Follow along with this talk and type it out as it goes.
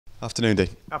Afternoon, Dee.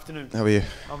 Afternoon. How are you?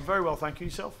 I'm very well, thank you.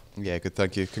 Yourself? Yeah, good,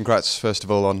 thank you. Congrats, first of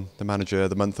all, on the Manager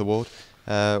of the Month award.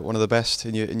 One of the best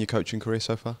in your coaching career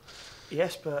so far?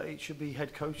 Yes, but it should be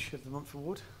Head Coach of the Month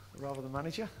award rather than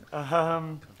Manager.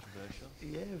 Controversial.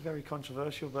 Yeah, very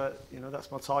controversial, but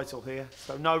that's my title here.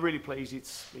 So no, really pleased.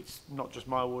 It's not just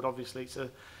my award. Obviously, it's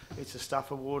a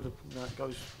staff award. That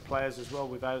goes players as well.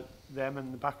 Without them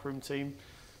and the backroom team,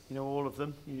 all of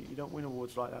them, you don't win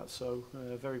awards like that. So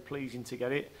very pleasing to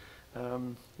get it.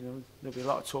 There'll be a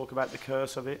lot of talk about the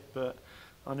curse of it, but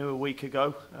I knew a week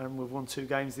ago, and we've won 2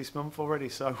 games this month already.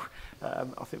 So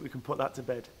I think we can put that to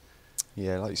bed.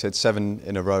 Yeah, like you said, 7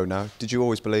 in a row now. Did you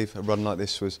always believe a run like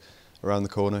this was around the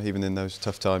corner, even in those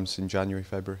tough times in January,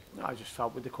 February? I just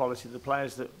felt with the quality of the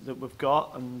players that we've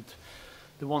got, and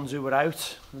the ones who were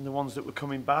out, and the ones that were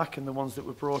coming back, and the ones that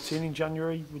were brought in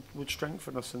January would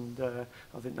strengthen us. And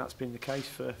I think that's been the case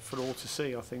for all to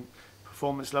see. I think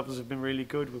performance levels have been really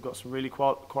good. We've got some really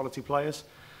quality players,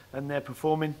 and they're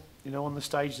performing, on the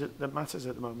stage that matters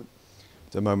at the moment.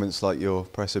 The moments like your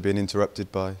presser being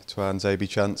interrupted by Twan Zabi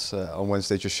Chance on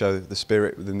Wednesday just show the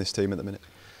spirit within this team at the minute?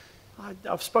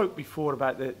 I've spoke before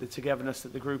about the togetherness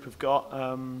that the group have got.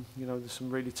 There's some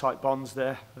really tight bonds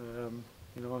there.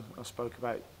 I spoke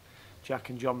about Jack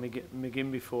and John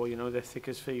McGinn before. They're thick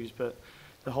as thieves, but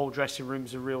the whole dressing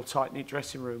room's a real tight-knit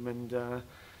dressing room, and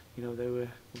they were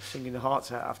singing their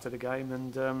hearts out after the game,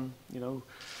 and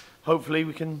hopefully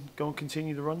we can go and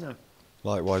continue the run now.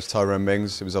 Likewise, Tyrone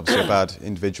Mings, it was obviously a bad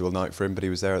individual night for him, but he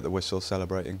was there at the whistle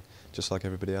celebrating just like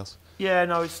everybody else. Yeah,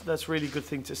 no, that's a really good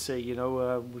thing to see.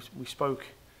 We spoke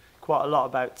quite a lot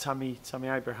about Tammy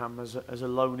Abraham as a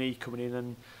loanee coming in,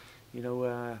 and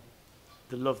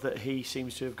the love that he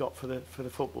seems to have got for the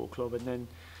football club, and then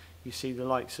you see the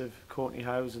likes of Courtney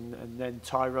Howes and then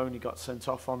Tyrone. He got sent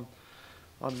off on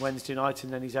Wednesday night,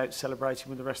 and then he's out celebrating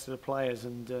with the rest of the players,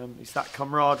 and it's that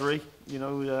camaraderie,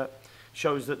 that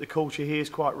shows that the culture here is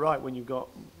quite right when you've got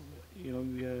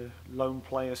lone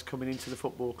players coming into the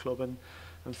football club and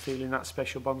feeling that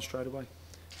special bond straight away.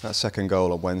 That second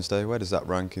goal on Wednesday, where does that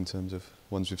rank in terms of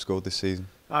ones we've scored this season?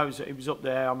 It was up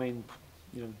there. I mean,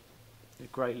 a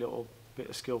great little bit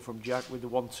of skill from Jack with the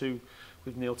 1-2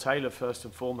 with Neil Taylor first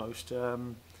and foremost.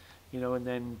 And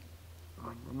then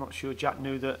I'm not sure Jack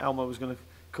knew that Elmo was going to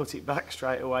cut it back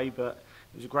straight away, but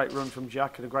it was a great run from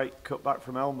Jack and a great cut back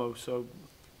from Elmo. So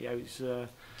yeah, we've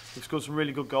scored some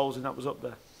really good goals, and that was up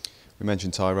there. We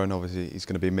mentioned Tyrone, obviously he's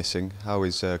going to be missing. How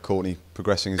is Courtney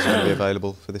progressing? Is he going to be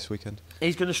available for this weekend?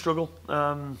 He's going to struggle.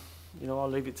 I'll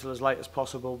leave it till as late as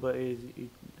possible, but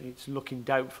it's looking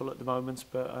doubtful at the moment.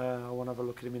 But I want to have a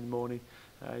look at him in the morning.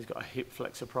 He's got a hip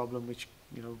flexor problem, which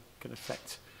can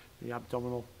affect the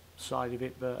abdominal side of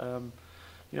it. But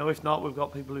if not, we've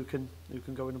got people who can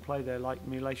go in and play there, like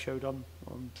Mile showed on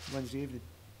Wednesday evening.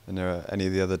 And are any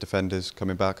of the other defenders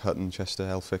coming back? Hutton, Chester,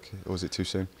 Elphick, or was it too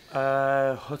soon?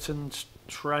 Hutton's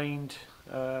trained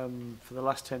for the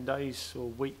last 10 days or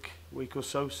week or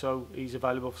so he's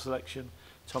available for selection.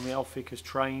 Tommy Elphick has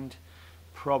trained,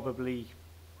 probably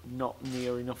not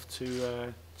near enough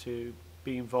to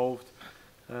be involved.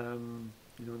 And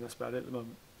that's about it at the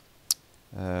moment.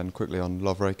 And quickly on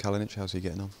Lovre Kalinic, how's he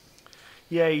getting on?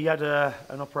 Yeah, he had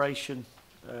an operation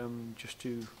just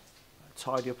to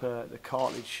tidy up the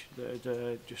cartilage that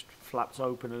had just flapped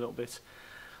open a little bit,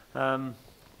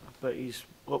 but he's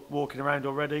up walking around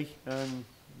already, and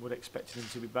would expect him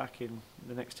to be back in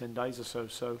the next 10 days or so.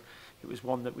 So it was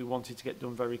one that we wanted to get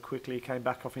done very quickly. He came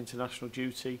back off international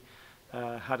duty,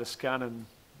 had a scan, and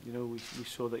we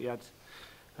saw that he had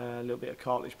a little bit of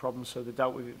cartilage problems, so they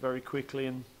dealt with it very quickly,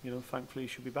 and thankfully he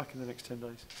should be back in the next 10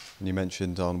 days. And you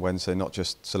mentioned on Wednesday not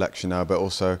just selection now, but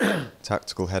also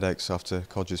tactical headaches after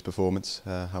Codger's performance.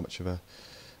 How much of a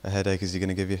headache is he going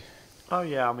to give you? Oh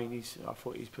yeah, I mean, I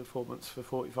thought his performance for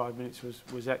 45 minutes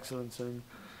was excellent, and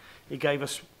he gave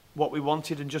us what we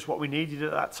wanted and just what we needed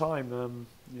at that time. Him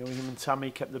and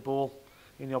Tammy kept the ball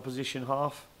in the opposition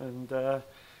half, and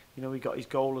he got his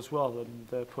goal as well,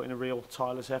 and put in a real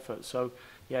tireless effort. So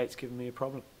yeah, it's given me a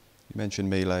problem. You mentioned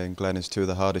Mile and Glenn as 2 of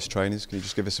the hardest trainers. Can you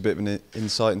just give us a bit of an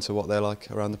insight into what they're like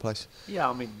around the place? Yeah,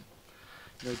 I mean,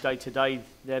 day to day,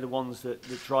 they're the ones that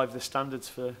drive the standards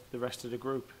for the rest of the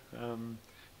group.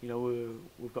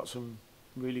 We've got some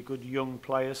really good young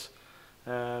players.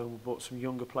 We've brought some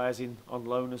younger players in on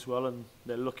loan as well, and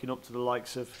they're looking up to the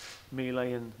likes of Mile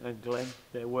and Glenn.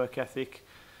 Their work ethic,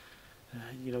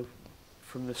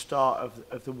 from the start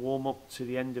of the warm-up to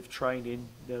the end of training,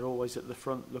 they're always at the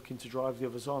front looking to drive the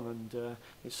others on, and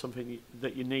it's something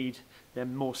that you need. They're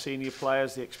more senior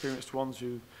players, the experienced ones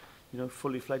who,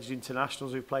 fully fledged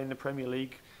internationals who play in the Premier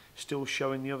League, still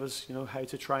showing the others, you know, how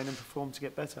to train and perform to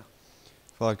get better.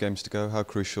 5 games to go. How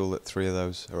crucial that 3 of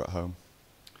those are at home?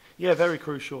 Yeah, very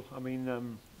crucial. I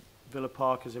mean, Villa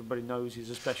Park, as everybody knows, is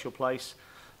a special place.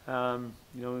 You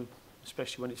know,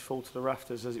 especially when it's full to the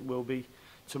rafters, as it will be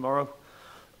tomorrow.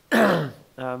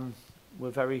 We're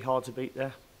very hard to beat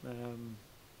there.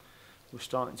 We're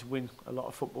starting to win a lot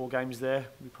of football games there.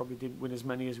 We probably didn't win as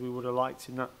many as we would have liked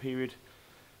in that period,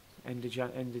 end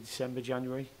of December,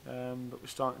 January. But we're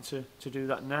starting to do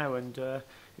that now, and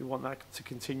we want that to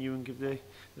continue and give the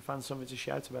fans something to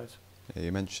shout about. Yeah,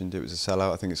 you mentioned it was a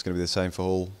sellout. I think it's going to be the same for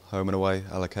all home and away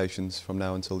allocations from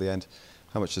now until the end.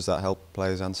 How much does that help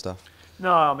players and staff?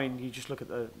 No, I mean, you just look at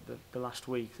the last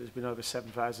week. There's been over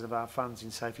 7,000 of our fans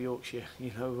in South Yorkshire,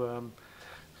 you know,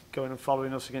 going and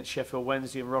following us against Sheffield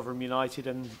Wednesday and Rotherham United,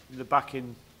 and the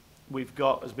backing we've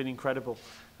got has been incredible.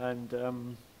 And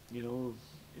you know,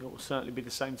 it will certainly be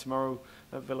the same tomorrow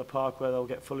at Villa Park, where they'll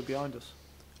get fully behind us.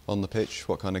 On the pitch,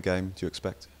 what kind of game do you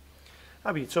expect?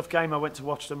 That'll be a tough game. I went to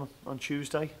watch them on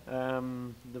Tuesday.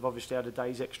 They've obviously had a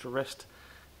day's extra rest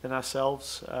than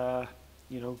ourselves.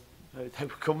 You know, they were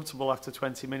comfortable after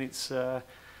 20 minutes. You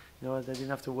know, they didn't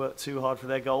have to work too hard for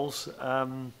their goals.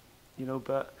 You know,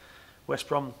 but West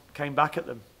Brom came back at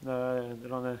them.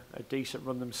 They're on a decent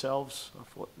run themselves. I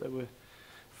thought they were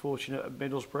fortunate at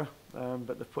Middlesbrough,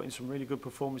 but they've put in some really good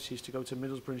performances to go to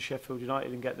Middlesbrough and Sheffield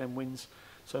United and get them wins.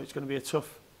 So it's going to be a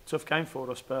tough game for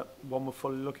us, but one we're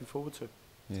fully looking forward to.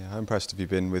 Yeah, how impressed have you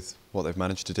been with what they've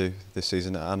managed to do this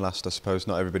season and last? I suppose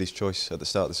not everybody's choice at the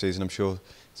start of the season, I'm sure, in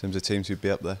terms of teams who'd be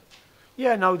up there.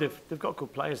 Yeah, no, they've got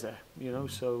good players there, you know,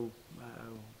 so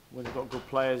when they've got good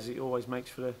players, it always makes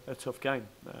for a tough game.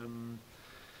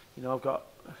 You know, I've got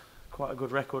quite a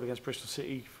good record against Bristol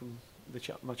City from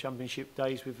my championship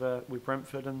days with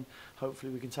Brentford, and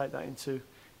hopefully we can take that into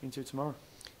tomorrow.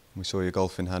 We saw your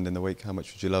golf in hand in the week. How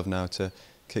much would you love now to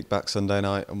kick back Sunday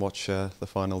night and watch the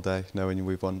final day, knowing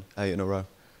we've won 8 in a row?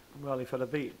 Well, if I'd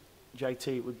have beat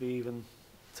JT, it would be even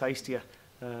tastier.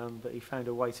 But he found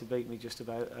a way to beat me just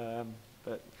about.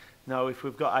 But no, if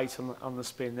we've got 8 on the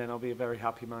spin, then I'll be a very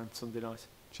happy man Sunday night.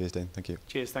 Cheers, Dean. Thank you.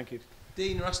 Cheers, thank you.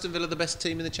 Dean, are Aston Villa the best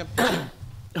team in the Championship?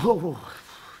 Oh,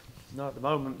 not at the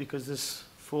moment, because there's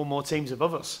 4 more teams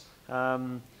above us.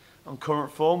 On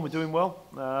current form, we're doing well.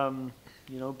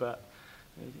 You know, but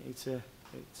it's a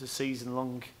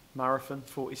season-long marathon,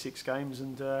 46 games,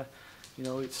 and you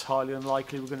know, it's highly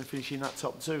unlikely we're going to finish in that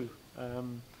top 2.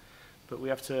 But we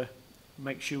have to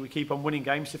make sure we keep on winning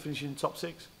games to finish in the top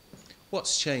 6.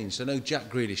 What's changed? I know Jack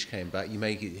Grealish came back. You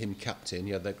made him captain.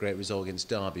 You had that great result against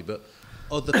Derby, but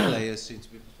other players seem to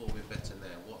be performing better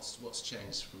now. What's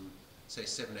changed from, say,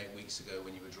 7-8 weeks ago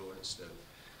when you were drawing at Stoke?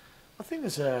 I think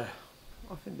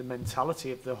I think the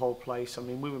mentality of the whole place. I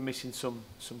mean, we were missing some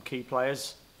key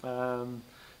players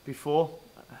before,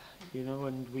 you know,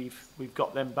 and we've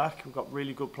got them back. We've got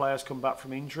really good players come back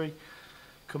from injury,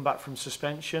 come back from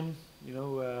suspension. You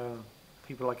know,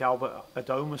 people like Albert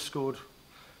Adoma scored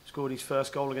his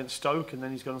first goal against Stoke, and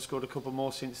then he's gone and scored a couple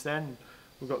more since then.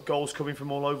 We've got goals coming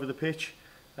from all over the pitch.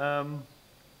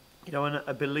 You know, and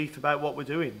a belief about what we're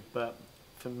doing. But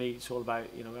for me, it's all about,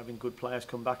 you know, having good players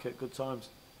come back at good times.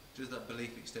 Does that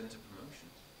belief extend to promotion?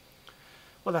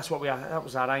 Well, that's what that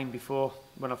was our aim before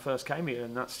when I first came here,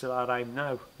 and that's still our aim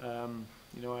now.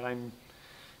 You know, our aim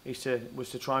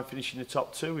was to try and finish in the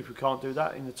top 2. If we can't do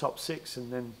that, in the top 6,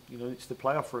 and then, you know, it's the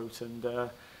playoff route. And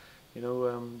you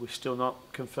know, we're still not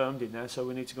confirmed in there, so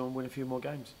we need to go and win a few more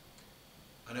games.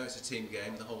 I know it's a team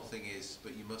game, the whole thing is,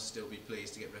 but you must still be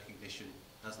pleased to get recognition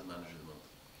as the manager of the month.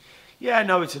 Yeah,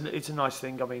 no, it's a nice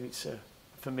thing. I mean,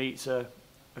 for me, it's a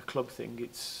club thing.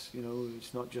 It's, you know,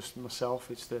 it's not just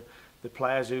myself. It's the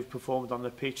players who've performed on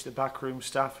the pitch, the backroom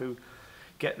staff who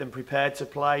get them prepared to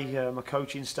play, my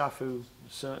coaching staff who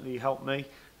certainly helped me.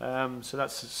 So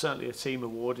that's certainly a team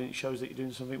award, and it shows that you're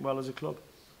doing something well as a club.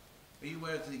 Are you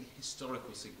aware of the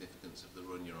historical significance of the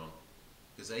run you're on?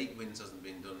 Because 8 wins hasn't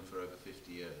been done for over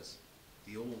 50 years.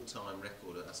 The all-time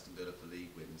record at Aston Villa for league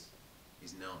wins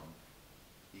is 9.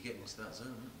 You're getting into that zone,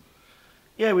 aren't you?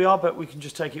 Yeah, we are, but we can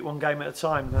just take it one game at a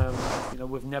time. You know,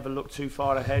 we've never looked too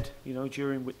far ahead, you know,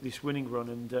 during this winning run,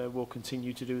 and we'll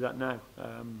continue to do that now.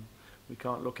 We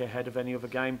can't look ahead of any other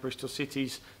game. Bristol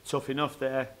City's tough enough.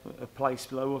 They're a place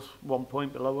below us, 1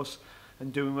 point below us,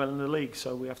 and doing well in the league.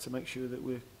 So we have to make sure that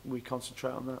we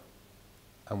concentrate on that.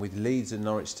 And with Leeds and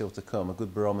Norwich still to come, a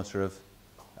good barometer of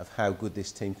how good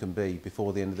this team can be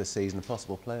before the end of the season and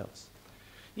possible playoffs.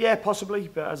 Yeah, possibly,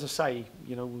 but as I say,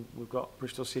 you know, we've got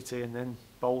Bristol City and then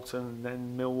Bolton and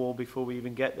then Millwall before we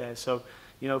even get there. So,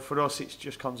 you know, for us, it's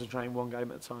just concentrating one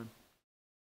game at a time.